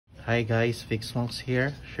Hi guys, Fix Monks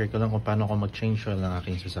here. Share ko lang kung paano ako mag-change oil ng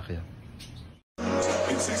aking sasakyan.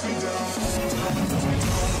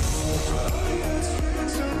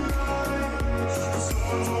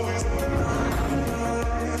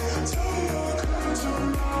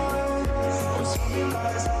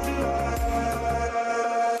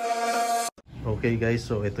 Okay guys,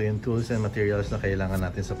 so ito yung tools and materials na kailangan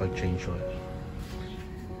natin sa pag-change oil.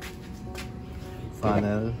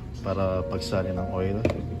 Funnel para pagsalin ng oil.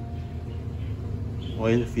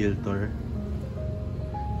 Oil filter,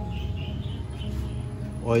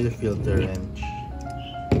 wrench,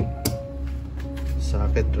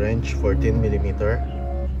 socket wrench 14mm,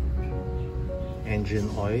 engine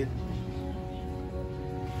oil,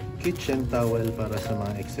 kitchen towel para sa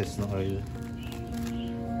mga excess na oil,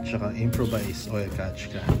 tsaka improvised oil catch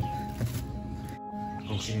can.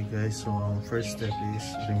 Okay guys, so ang first step is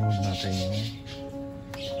remove natin yung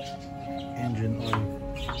engine oil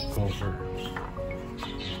cover.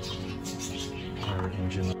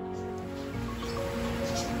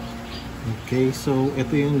 Okay, so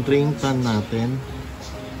ito yung drain pan natin.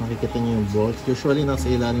 Makikita nyo yung bolt. Usually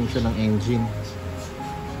nasa ilalim siya ng engine.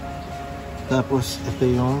 Tapos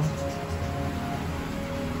ito yung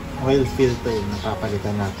oil filter na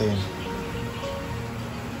papalitan natin.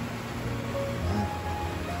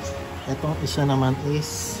 Itong isa naman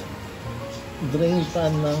is drain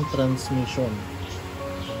pan ng transmission.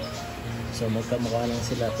 So magkamukha lang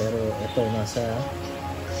sila, pero ito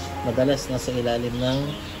madalas nasa ilalim ng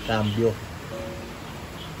cambio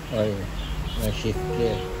or shift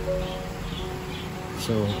gear.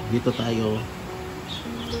 So dito tayo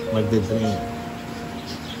magde-drain.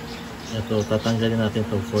 Ito, tatanggalin natin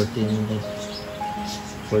to 14mm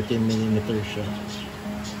siya.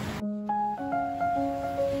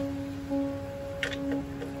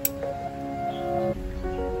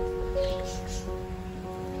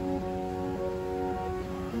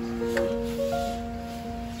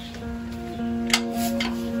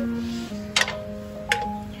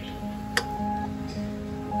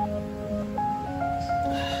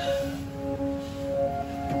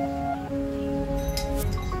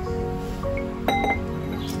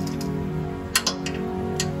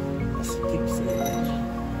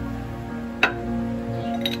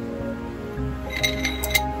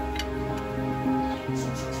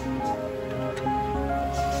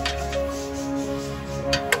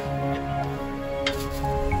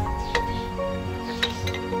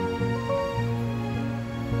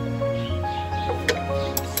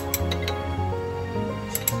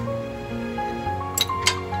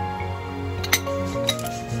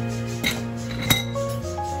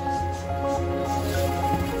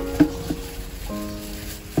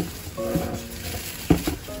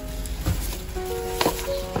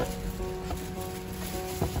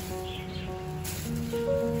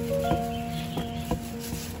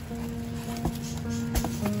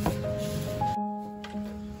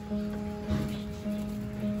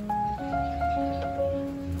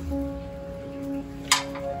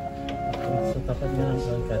 Tapat na ang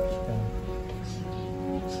oil catch can.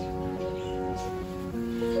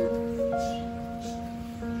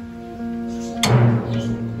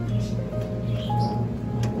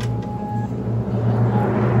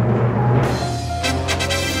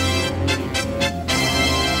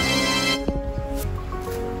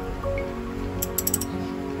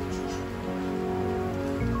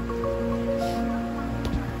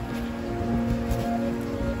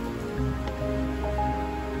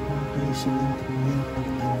 So ito yung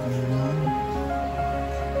pagtanggal ng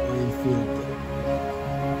oil filter.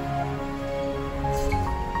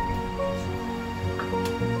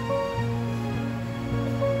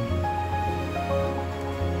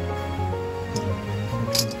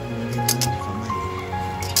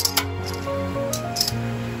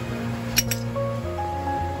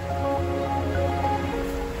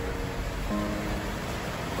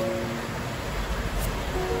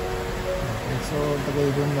 So, tagay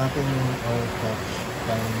doon natin yung oil catch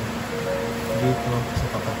can dito sa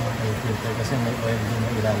tapat ng oil filter kasi may oil din na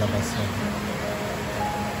ilalabas na.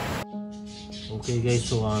 Okay guys,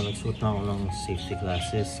 so nagsuot na ako ng safety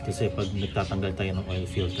glasses kasi pag nagtatanggal tayo ng oil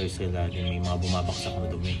filter sa ilalim, may mga bumabaksak na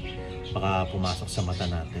dumi. Baka pumasok sa mata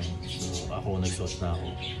natin. So ako nagsuot na ako.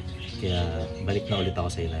 Kaya balik na ulit ako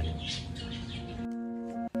sa ilalim.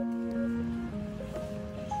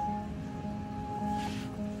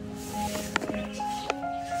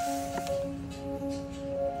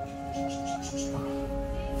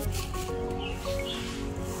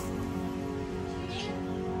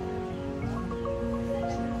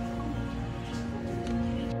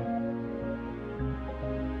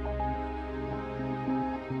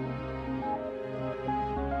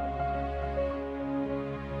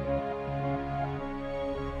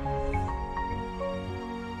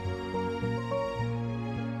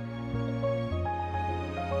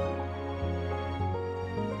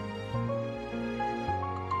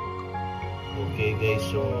 Okay guys,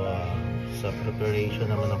 so sa preparation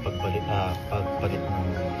naman ng pagpalit ng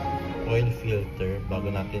oil filter bago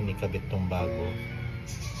natin ikabit tong bago.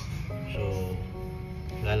 So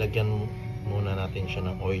lalagyan muna natin siya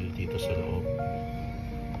ng oil dito sa loob.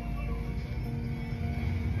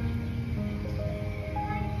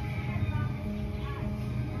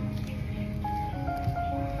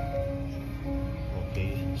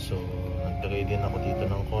 Okay, so naglagay din ako dito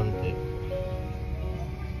ng konti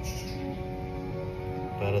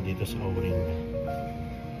para dito sa o-ring niya,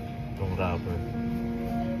 itong rubber.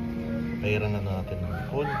 Pairan na natin ng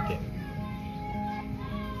konti.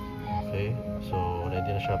 Okay, so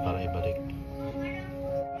ready na siya para ibalik.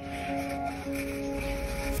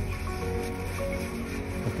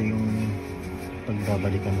 Ito yung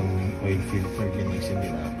pagbabalikan ng oil filter, linisin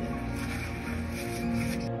din natin.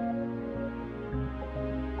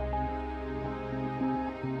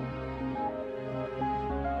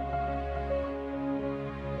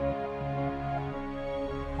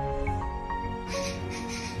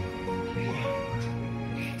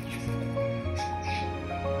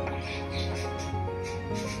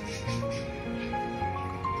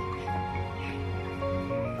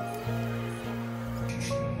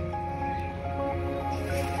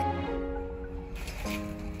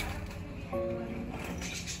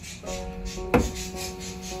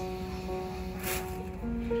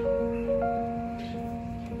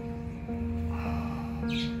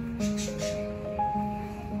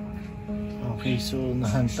 Okay, so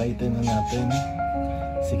na-hand tighten na natin.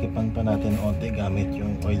 Sikipan pa natin onte gamit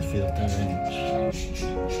yung oil filter wrench.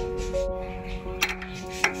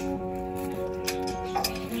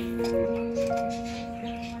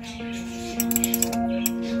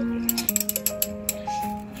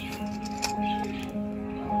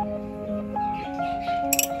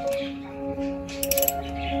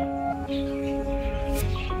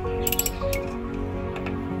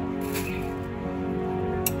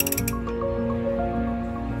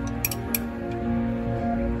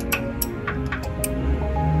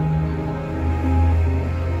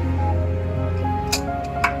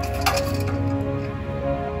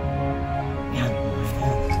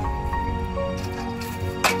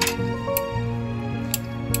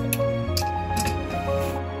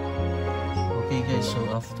 So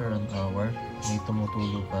after an hour, may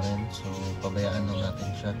tumutulo pa rin. So pabayaan lang natin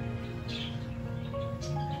siya.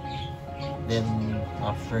 Then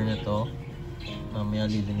after nito, mamaya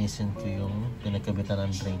lilinisin ko yung pinagkabitan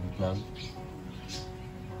ng drain plug.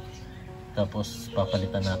 Tapos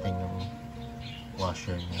papalitan natin yung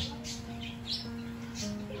washer niya.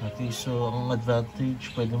 Okay, so ang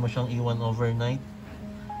advantage, pwede mo siyang iwan overnight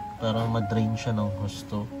para ma-drain siya ng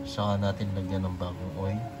husto. Saka natin lagyan ng bagong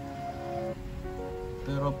oil.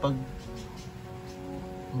 Pero pag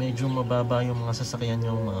medyo mababa yung mga sasakyan,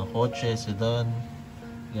 yung mga kotse, sedan,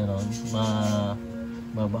 gano'n,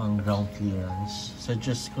 mababa ang ground clearance,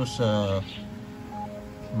 suggest ko sa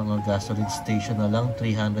mga gasoline station na lang,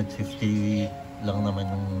 350 lang naman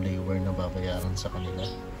yung labor na babayaran sa kanila.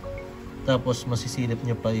 Tapos masisilip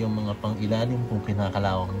nyo pa yung mga pang ilalim kung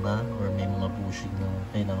kinakalawang na or may mga bushing na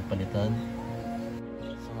kailangan palitan.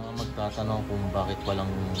 Sa mga magtatanong kung bakit walang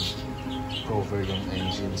cover yung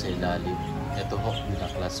engine sa ilalim, ito ho,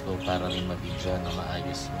 binaklas ko para rin mabidya na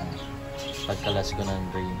maayos yung pagkalas ko ng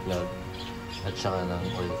drain plug at saka ng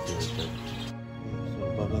oil filter. So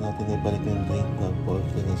bago natin ibalik yung drain plug,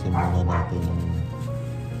 linisin muna natin yung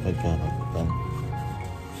pagkakapitan.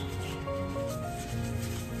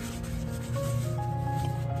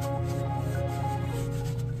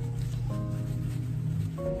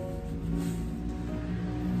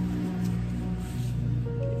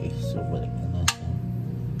 So balik na natin.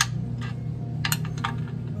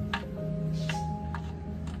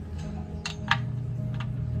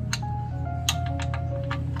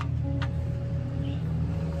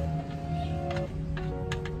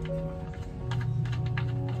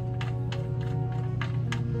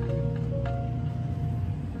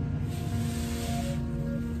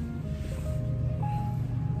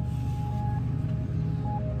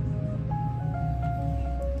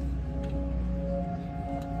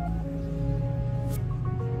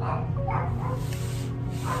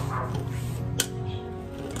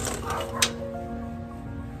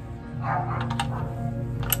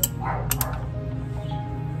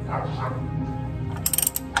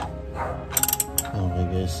 Okay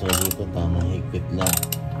guys, so dito tamang higpit lang.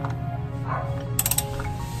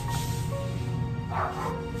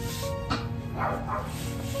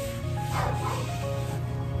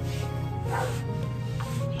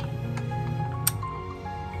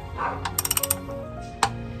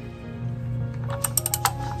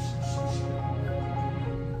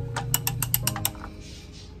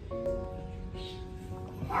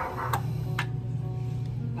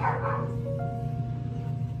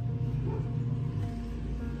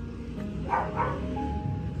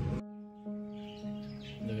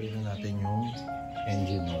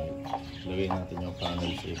 engine oil. Lagay natin yung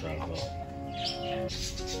panel sa ibabaw.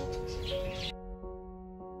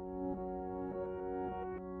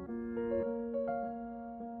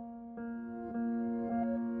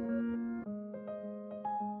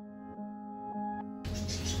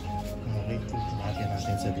 Okay, lagyan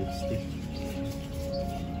natin sa dipstick.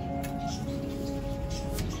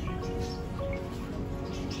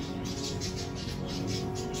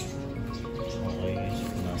 Okay guys,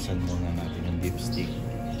 punasan muna natin yung dipstick.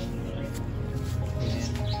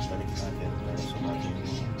 Balik natin para sumatin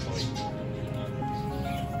yung oil.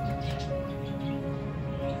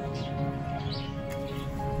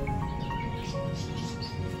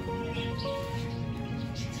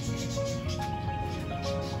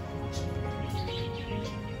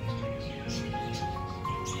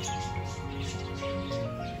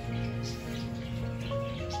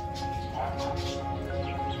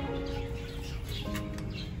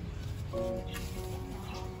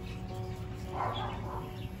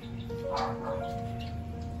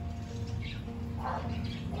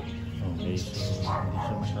 Okay, so hindi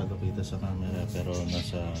siya masyado kita sa camera pero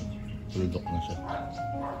nasa tuldok na siya.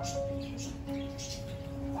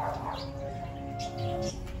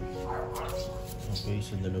 Okay,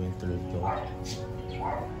 so dalawang tuldok.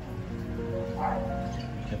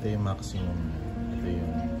 Ito yung maximum, ito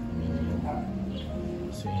yung minimum.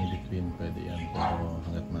 So in between pwede yan, pero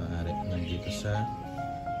hanggat maaari nandito sa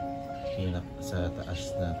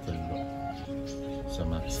taas na tuldok sa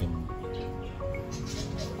maximum.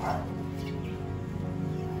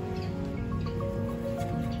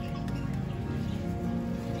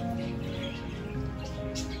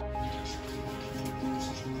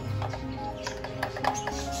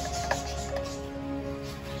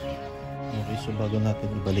 Okay, so bago natin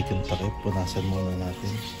ibalik yung takip, punasan muna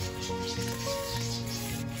natin.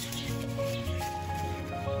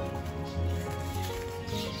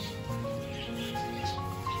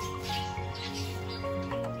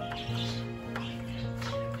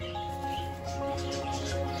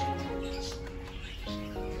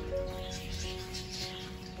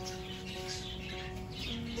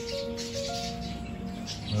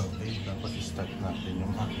 Okay, tapos start natin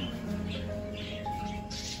yung makina.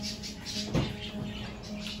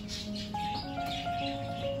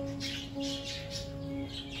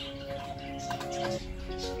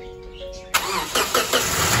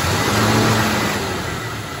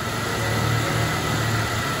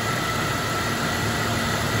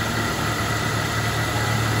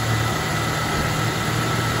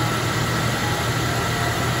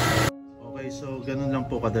 So ganun lang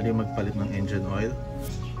po kadali magpalit ng engine oil.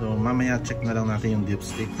 So mamaya check na lang natin yung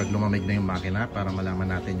dipstick pag lumamig na yung makina para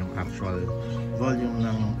malaman natin yung actual volume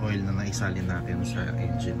ng oil na naisalin natin sa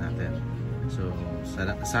engine natin. So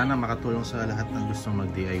sana makatulong sa lahat ng gustong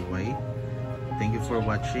mag DIY. Thank you for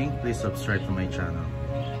watching. Please subscribe to my channel.